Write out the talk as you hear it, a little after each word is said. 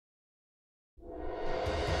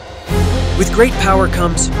With great power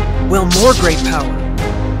comes, well, more great power.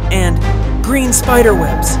 And green spider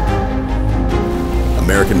webs.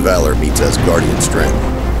 American valor meets Asgardian strength.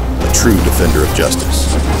 A true defender of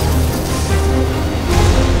justice.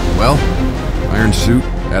 Well, iron suit,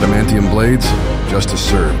 adamantium blades, justice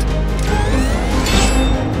served.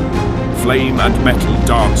 Flame and metal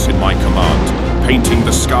dance in my command, painting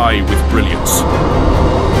the sky with brilliance.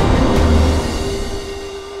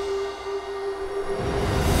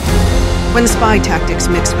 When spy tactics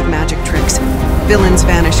mix with magic tricks, villains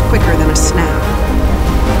vanish quicker than a snap.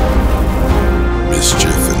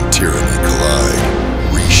 Mischief and tyranny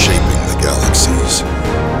collide, reshaping the galaxies.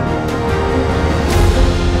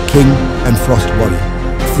 King and Frost Warrior,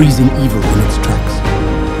 freezing evil in its tracks.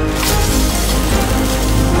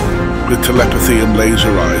 With telepathy and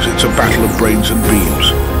laser eyes, it's a battle of brains and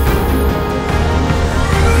beams.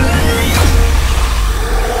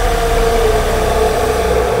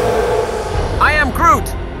 I am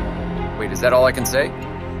Groot! Wait, is that all I can say?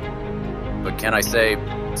 But can I say,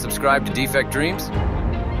 subscribe to Defect Dreams?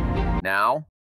 Now?